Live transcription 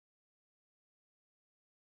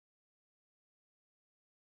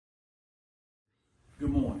Good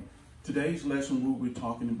morning. Today's lesson we'll be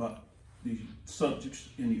talking about the subjects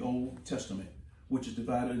in the Old Testament, which is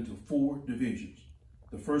divided into 4 divisions.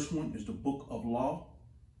 The first one is the book of law,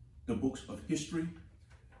 the books of history,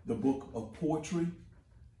 the book of poetry,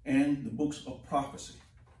 and the books of prophecy.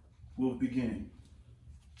 We'll begin.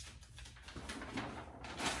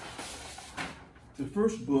 The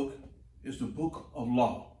first book is the book of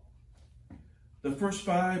law. The first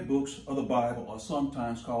 5 books of the Bible are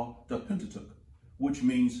sometimes called the Pentateuch, which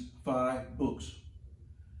means 5 books.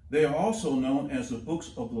 They are also known as the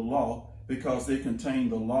books of the law because they contain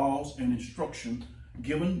the laws and instruction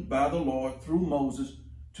given by the Lord through Moses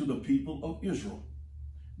to the people of Israel.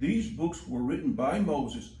 These books were written by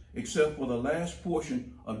Moses except for the last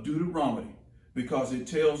portion of Deuteronomy because it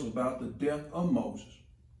tells about the death of Moses.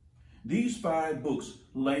 These 5 books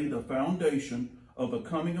lay the foundation of the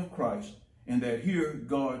coming of Christ, and that here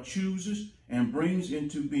God chooses and brings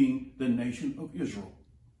into being the nation of Israel.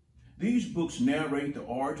 These books narrate the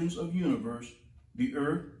origins of the universe, the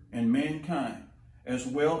earth, and mankind, as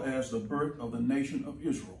well as the birth of the nation of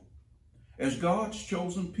Israel. As God's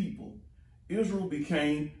chosen people, Israel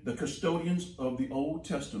became the custodians of the Old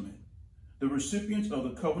Testament, the recipients of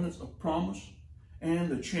the covenants of promise, and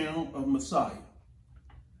the channel of Messiah.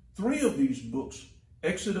 3 of these books,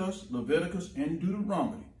 Exodus, Leviticus, and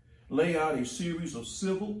Deuteronomy, lay out a series of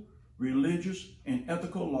civil, religious, and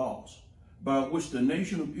ethical laws by which the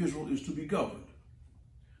nation of Israel is to be governed.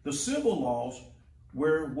 The civil laws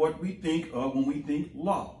were what we think of when we think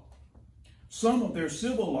law. Some of their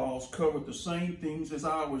civil laws covered the same things as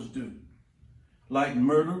ours do, like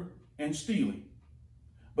murder and stealing.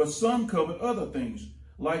 But some covered other things,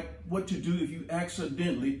 like what to do if you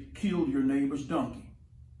accidentally killed your neighbor's donkey.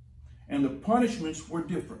 And the punishments were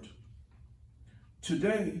different.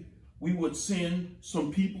 Today, we would send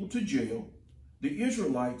some people to jail. The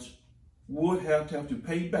Israelites would have to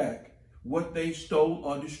pay back what they stole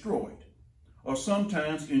or destroyed, or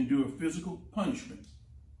sometimes endure physical punishment.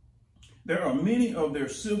 There are many of their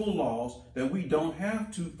civil laws that we don't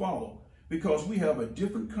have to follow because we have a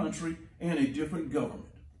different country and a different government.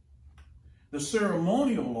 The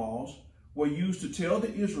ceremonial laws were used to tell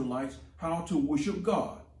the Israelites how to worship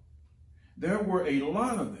God. There were a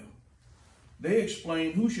lot of them. They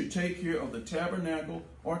explained who should take care of the tabernacle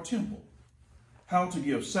or temple, how to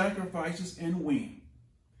give sacrifices and when,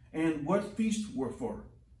 and what feasts were for,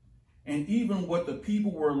 and even what the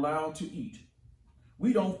people were allowed to eat.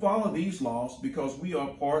 We don't follow these laws because we are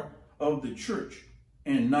part of the church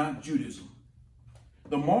and not Judaism.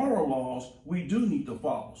 The moral laws we do need to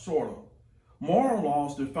follow, sort of. Moral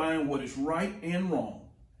laws define what is right and wrong.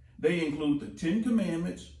 They include the 10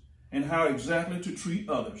 Commandments and how exactly to treat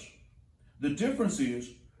others. The difference is,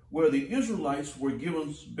 where the Israelites were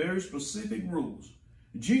given very specific rules,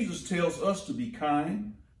 Jesus tells us to be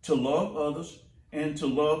kind, to love others, and to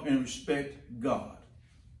love and respect God.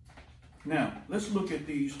 Now, let's look at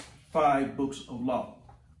these 5 books of law.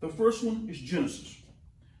 The first one is Genesis.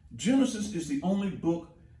 Genesis is the only book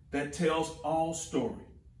that tells all story.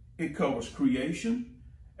 It covers creation,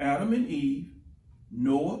 Adam and Eve,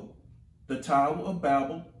 Noah, the Tower of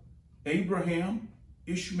Babel, Abraham,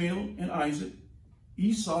 Ishmael and Isaac,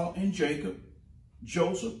 Esau and Jacob,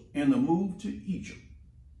 Joseph, and the move to Egypt.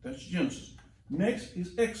 That's Genesis. Next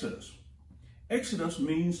is Exodus. Exodus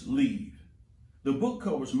means leave. The book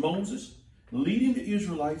covers Moses leading the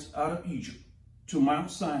Israelites out of Egypt to Mount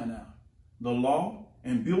Sinai, the law,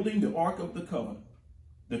 and building the Ark of the Covenant,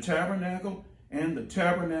 the tabernacle, and the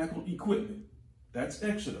tabernacle equipment. That's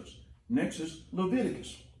Exodus. Next is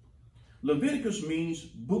Leviticus. Leviticus means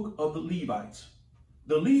book of the Levites.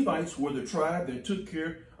 The Levites were the tribe that took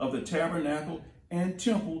care of the tabernacle and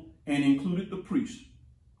temple and included the priests.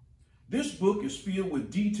 This book is filled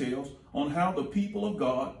with details on how the people of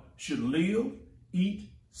God should live, eat,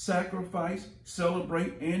 sacrifice,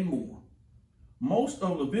 celebrate, and more. Most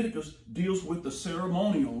of Leviticus deals with the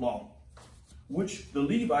ceremonial law, which the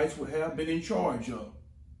Levites would have been in charge of.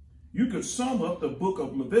 You could sum up the book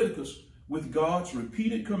of Leviticus with God's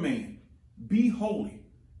repeated command, be holy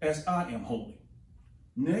as I am holy.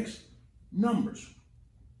 Next, Numbers.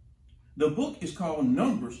 The book is called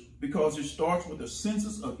Numbers because it starts with the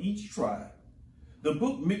census of each tribe. The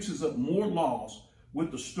book mixes up more laws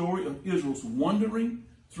with the story of Israel's wandering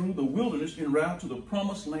through the wilderness en route to the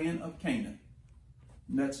promised land of Canaan.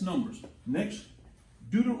 And that's Numbers. Next,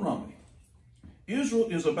 Deuteronomy. Israel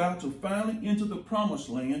is about to finally enter the promised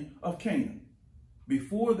land of Canaan.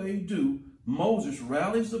 Before they do, Moses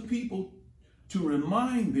rallies the people to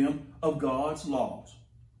remind them of God's laws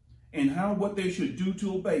and what they should do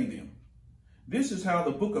to obey them. This is how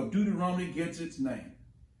the book of Deuteronomy gets its name.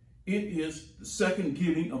 It is the second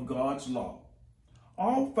giving of God's law.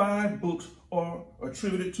 All 5 books are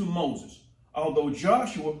attributed to Moses, although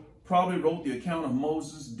Joshua probably wrote the account of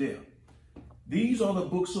Moses' death. These are the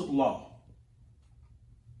books of law.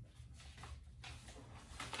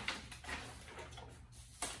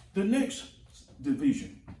 The next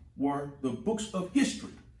division were the books of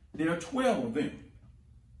history. There are 12 of them.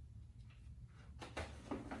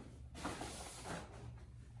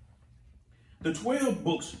 The 12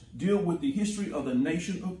 books deal with the history of the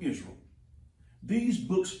nation of Israel. These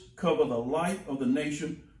books cover the life of the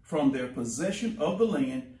nation from their possession of the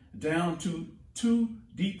land down to 2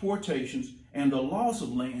 deportations and the loss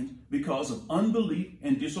of land because of unbelief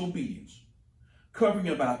and disobedience, covering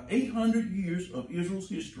about 800 years of Israel's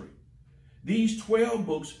history. These 12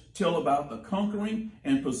 books tell about the conquering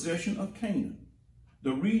and possession of Canaan,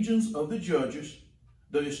 the regions of the judges,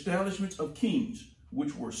 the establishments of kings,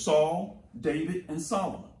 which were Saul, David, and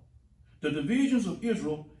Solomon, the divisions of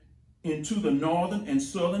Israel into the northern and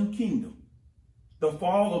southern kingdom, the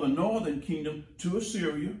fall of the northern kingdom to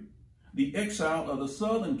Assyria, the exile of the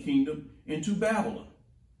southern kingdom into Babylon,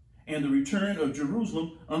 and the return of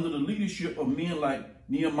Jerusalem under the leadership of men like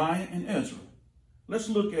Nehemiah and Ezra. Let's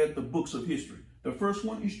look at the books of history. The first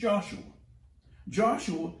one is Joshua.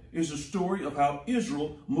 Joshua is a story of how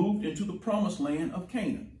Israel moved into the promised land of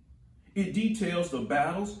Canaan. It details the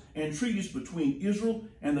battles and treaties between Israel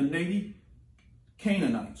and the native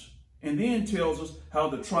Canaanites, and then tells us how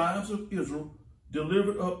the tribes of Israel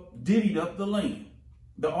divvied up the land.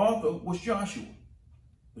 The author was Joshua.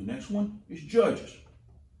 The next one is Judges.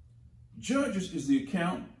 Judges is the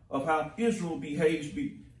account of how Israel behaves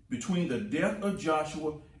between the death of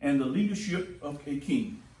Joshua and the leadership of a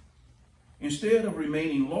king. Instead of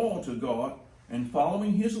remaining loyal to God and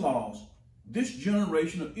following his laws, this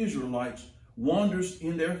generation of Israelites wanders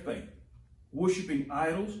in their faith, worshiping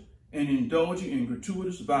idols and indulging in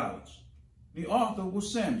gratuitous violence. The author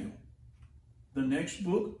was Samuel. The next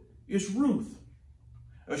book is Ruth,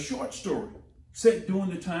 a short story set during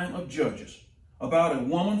the time of Judges about a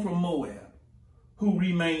woman from Moab who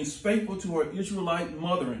remains faithful to her Israelite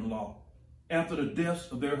mother-in-law after the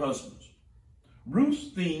deaths of their husbands. Ruth's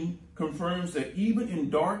theme confirms that even in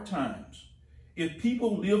dark times, if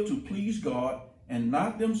people live to please God and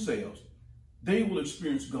not themselves, they will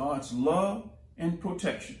experience God's love and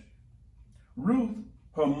protection. Ruth,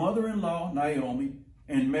 her mother-in-law Naomi,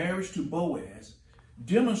 and marriage to Boaz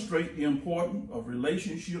demonstrate the importance of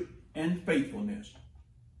relationship and faithfulness.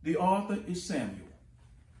 The author is Samuel.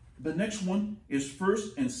 The next one is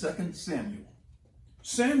 1st and 2nd Samuel.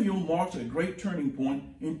 Samuel marks a great turning point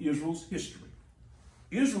in Israel's history.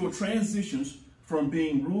 Israel transitions from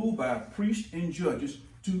being ruled by priests and judges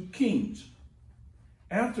to kings.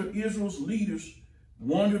 After Israel's leaders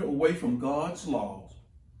wandered away from God's laws,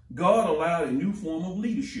 God allowed a new form of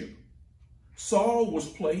leadership. Saul was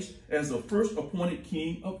placed as the first appointed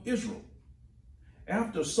king of Israel.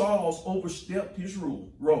 After Saul overstepped his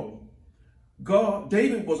role,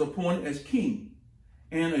 David was appointed as king,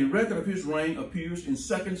 and a record of his reign appears in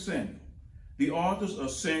 2 Samuel. The authors are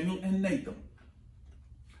Samuel and Nathan.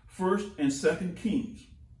 1st and 2nd Kings.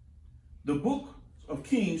 The book of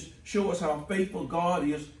Kings show us how faithful God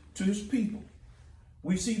is to his people.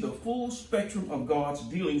 We see the full spectrum of God's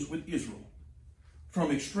dealings with Israel,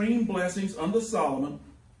 from extreme blessings under Solomon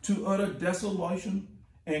to utter desolation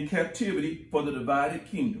and captivity for the divided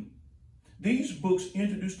kingdom. These books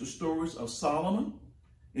introduce the stories of Solomon,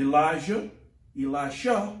 Elijah,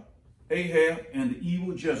 Elisha, Ahab, and the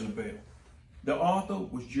evil Jezebel. The author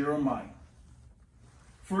was Jeremiah.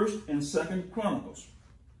 1st and 2nd Chronicles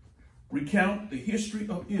recount the history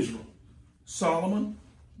of Israel, Solomon,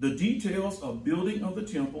 the details of building of the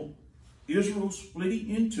temple, Israel splitting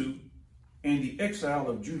in two, and the exile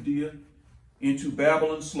of Judea into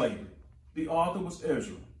Babylon slavery. The author was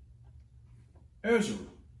Ezra.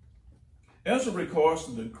 Ezra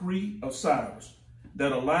records the decree of Cyrus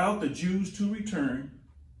that allowed the Jews to return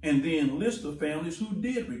and then lists the families who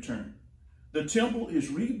did return. The temple is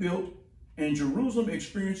rebuilt and Jerusalem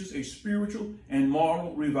experiences a spiritual and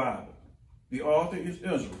moral revival. The author is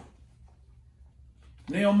Ezra.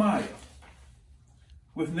 Nehemiah.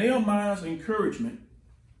 With Nehemiah's encouragement,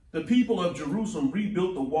 the people of Jerusalem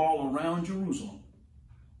rebuilt the wall around Jerusalem.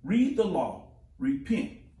 Read the law,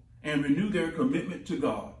 repent, and renew their commitment to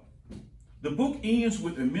God. The book ends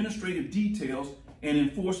with administrative details and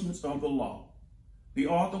enforcements of the law. The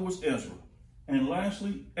author was Ezra. And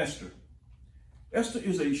lastly, Esther. Esther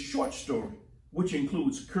is a short story which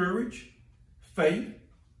includes courage, faith,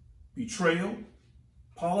 betrayal,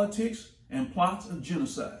 politics, and plots of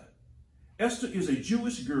genocide. Esther is a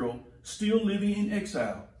Jewish girl still living in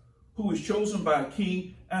exile who is chosen by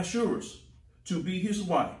King Ahasuerus to be his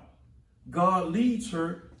wife. God leads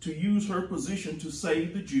her to use her position to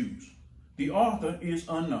save the Jews. The author is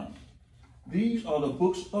unknown. These are the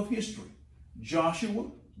books of history: Joshua,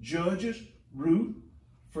 Judges, Ruth,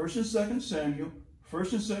 1st and 2nd Samuel,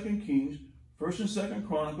 1st and 2nd Kings, 1st and 2nd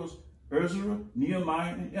Chronicles, Ezra,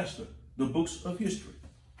 Nehemiah, and Esther, the books of history.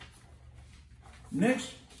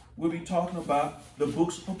 Next, we'll be talking about the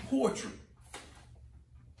books of poetry.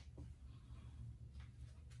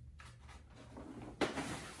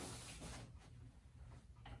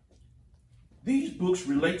 These books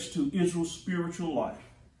relates to Israel's spiritual life.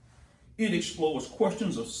 It explores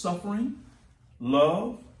questions of suffering,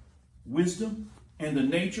 love, wisdom, and the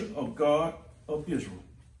nature of God of Israel.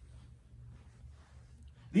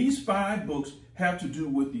 These 5 books have to do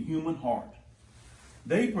with the human heart.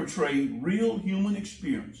 They portray real human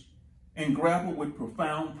experience and grapple with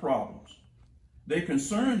profound problems. They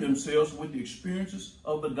concern themselves with the experiences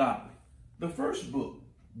of the godly. The first book,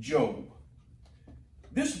 Job.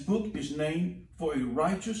 This book is named for a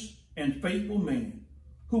righteous and faithful man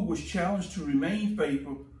who was challenged to remain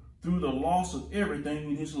faithful through the loss of everything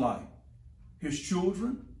in his life: his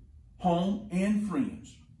children, home, and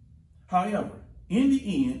friends. However, in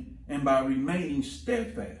the end, and by remaining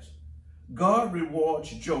steadfast, God rewards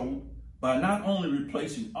Job by not only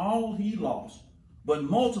replacing all he lost, but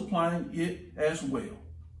multiplying it as well.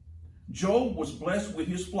 Job was blessed with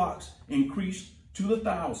his flocks increased to the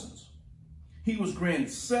thousands. He was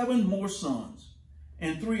granted 7 more sons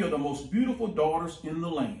and 3 of the most beautiful daughters in the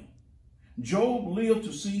land. Job lived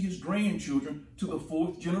to see his grandchildren to the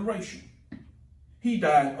 4th generation. He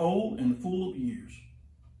died old and full of years.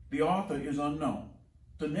 The author is unknown.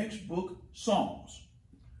 The next book, Psalms.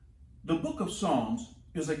 The book of Psalms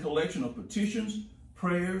is a collection of petitions,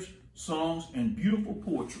 prayers, songs, and beautiful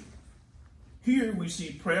poetry. Here we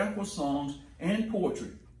see prayerful songs and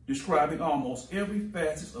poetry describing almost every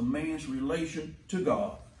facet of man's relation to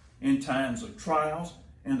God in times of trials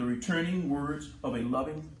and the returning words of a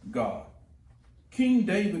loving God. King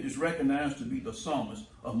David is recognized to be the psalmist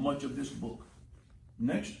of much of this book.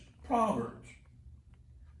 Next, Proverbs.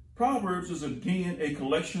 Proverbs is again a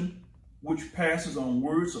collection which passes on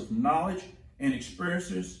words of knowledge and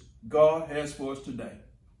experiences God has for us today.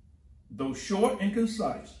 Though short and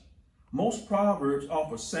concise, most Proverbs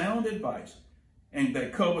offer sound advice and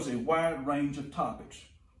that covers a wide range of topics.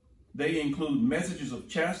 They include messages of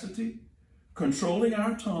chastity, controlling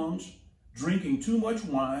our tongues, drinking too much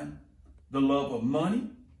wine, the love of money,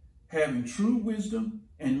 having true wisdom,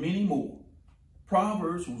 and many more.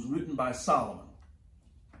 Proverbs was written by Solomon.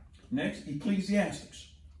 Next, Ecclesiastes,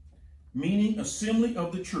 meaning assembly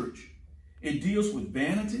of the church. It deals with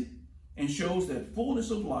vanity and shows that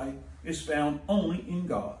fullness of life is found only in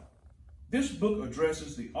God. This book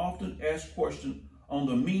addresses the often asked question on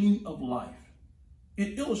the meaning of life.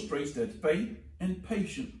 It illustrates that faith and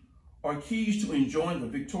patience are keys to enjoying the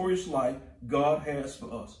victorious life God has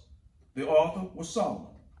for us. The author was Solomon.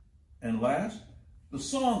 And last, the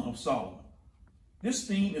Song of Solomon. This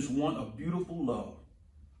theme is one of beautiful love.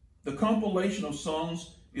 The compilation of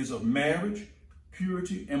songs is of marriage,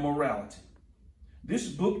 purity, and morality. This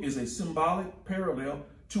book is a symbolic parallel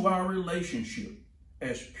to our relationship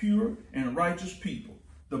as pure and righteous people,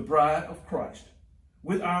 the bride of Christ,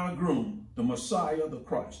 with our groom, the Messiah, the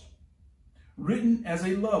Christ. Written as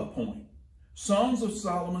a love poem, Songs of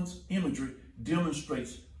Solomon's imagery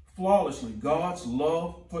demonstrates flawlessly God's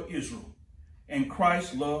love for Israel and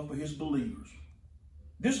Christ's love for his believers.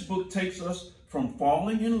 This book takes us from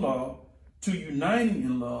falling in love to uniting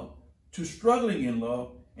in love to struggling in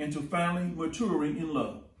love and to finally maturing in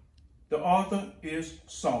love. The author is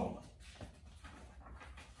Solomon.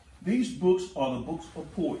 These books are the books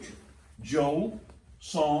of poetry: Job,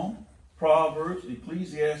 Psalm, Proverbs,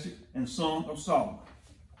 Ecclesiastes, and Song of Solomon.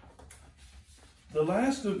 The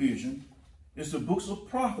last division is the books of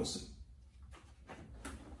prophecy.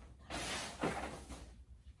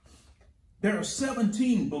 There are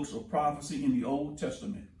 17 books of prophecy in the Old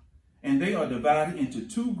Testament, and they are divided into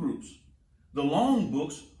 2 groups. The long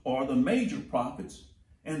books are the major prophets,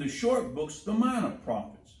 and the short books the minor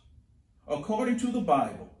prophets. According to the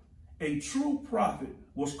Bible, a true prophet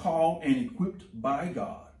was called and equipped by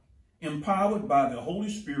God, empowered by the Holy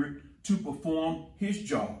Spirit to perform his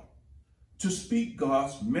job, to speak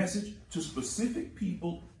God's message to specific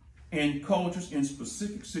people and cultures in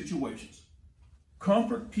specific situations,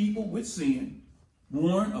 comfort people with sin,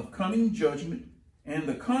 warn of coming judgment and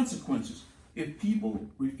the consequences if people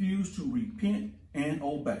refuse to repent and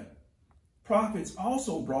obey. Prophets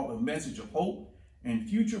also brought a message of hope and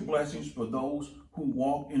future blessings for those who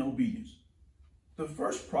walk in obedience. The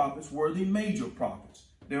first prophets were the major prophets.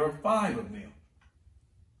 There are 5 of them: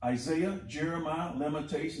 Isaiah, Jeremiah,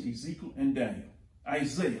 Lamentation, Ezekiel, and Daniel.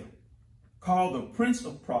 Isaiah, called the Prince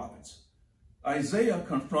of Prophets. Isaiah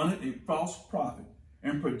confronted a false prophet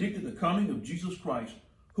and predicted the coming of Jesus Christ,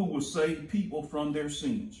 who will save people from their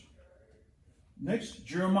sins. Next,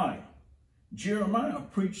 Jeremiah. Jeremiah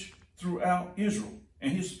preached throughout Israel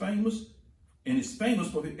and is famous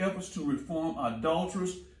for his efforts to reform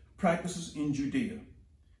idolatrous practices in Judea.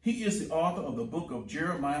 He is the author of the book of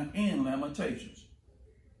Jeremiah and Lamentations.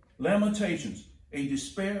 Lamentations, a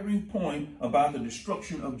despairing poem about the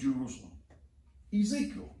destruction of Jerusalem.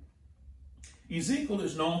 Ezekiel. Ezekiel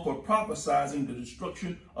is known for prophesying the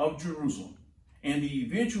destruction of Jerusalem and the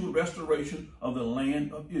eventual restoration of the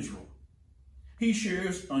land of Israel. He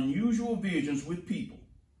shares unusual visions with people,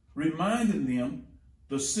 reminding them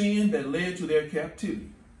the sin that led to their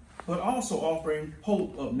captivity, but also offering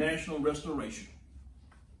hope of national restoration.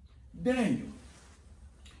 Daniel.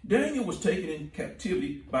 Daniel was taken in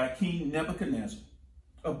captivity by King Nebuchadnezzar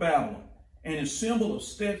of Babylon and is a symbol of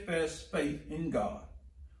steadfast faith in God,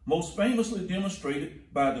 most famously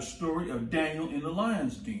demonstrated by the story of Daniel in the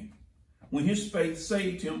lion's den, when his faith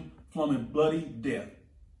saved him from a bloody death.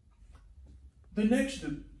 The next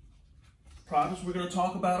prophets we're going to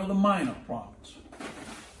talk about are the minor prophets.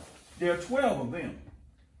 There are 12 of them.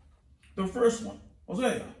 The first one,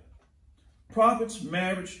 Hosea. Prophet's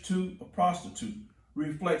marriage to a prostitute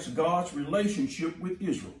reflects God's relationship with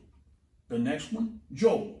Israel. The next one,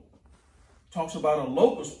 Joel, talks about a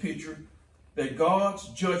locust picture that God's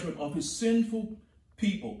judgment of his sinful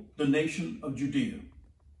people, the nation of Judea.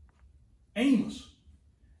 Amos.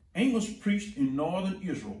 Amos preached in northern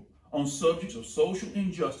Israel on subjects of social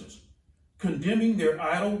injustice, condemning their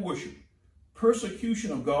idol worship,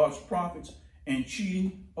 persecution of God's prophets, and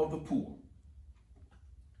cheating of the poor.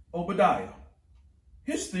 Obadiah.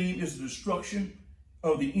 His theme is the destruction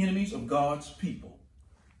of the enemies of God's people.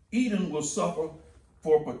 Edom will suffer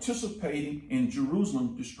for participating in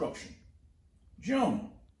Jerusalem's destruction. Jonah.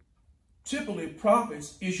 Typically,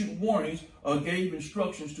 prophets issued warnings or gave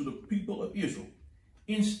instructions to the people of Israel.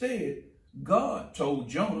 Instead, God told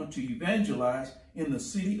Jonah to evangelize in the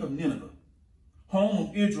city of Nineveh, home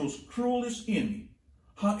of Israel's cruelest enemy.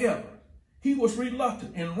 However, he was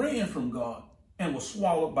reluctant and ran from God and was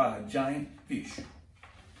swallowed by a giant fish.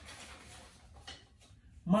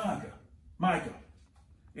 Micah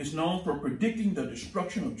is known for predicting the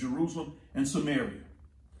destruction of Jerusalem and Samaria.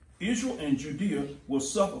 Israel and Judea will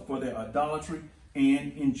suffer for their idolatry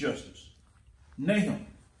and injustice. Nahum,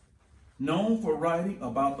 known for writing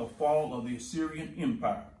about the fall of the Assyrian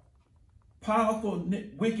Empire. Powerful,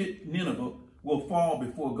 wicked Nineveh will fall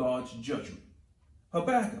before God's judgment.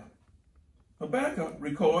 Habakkuk. Habakkuk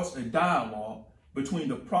records a dialogue between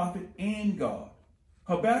the prophet and God.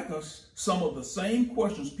 Habakkuk some of the same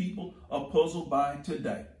questions people are puzzled by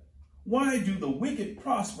today. Why do the wicked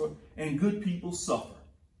prosper and good people suffer?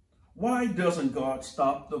 Why doesn't God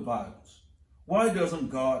stop the violence? Why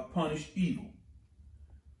doesn't God punish evil?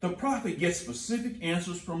 The prophet gets specific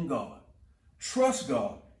answers from God. Trust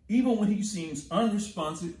God, even when he seems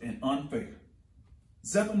unresponsive and unfair.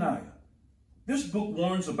 Zephaniah. This book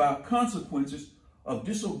warns about consequences of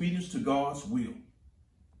disobedience to God's will.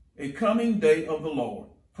 A coming day of the Lord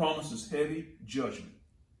promises heavy judgment.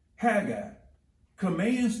 Haggai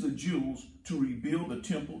commands the Jews to rebuild the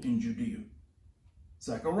temple in Judea.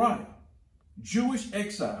 Zechariah. Jewish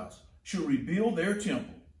exiles should rebuild their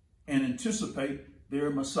temple and anticipate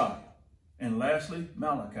their Messiah. And lastly,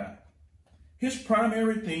 Malachi. His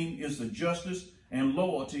primary theme is the justice and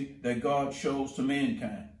loyalty that God shows to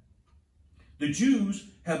mankind. The Jews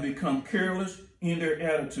have become careless in their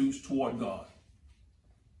attitudes toward God.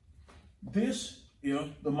 This is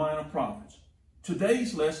the minor prophets.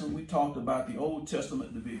 Today's lesson, we talked about the Old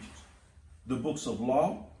Testament divisions: the books of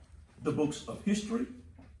law, the books of history,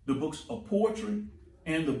 the books of poetry,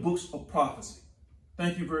 and the books of prophecy.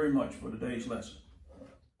 Thank you very much for today's lesson.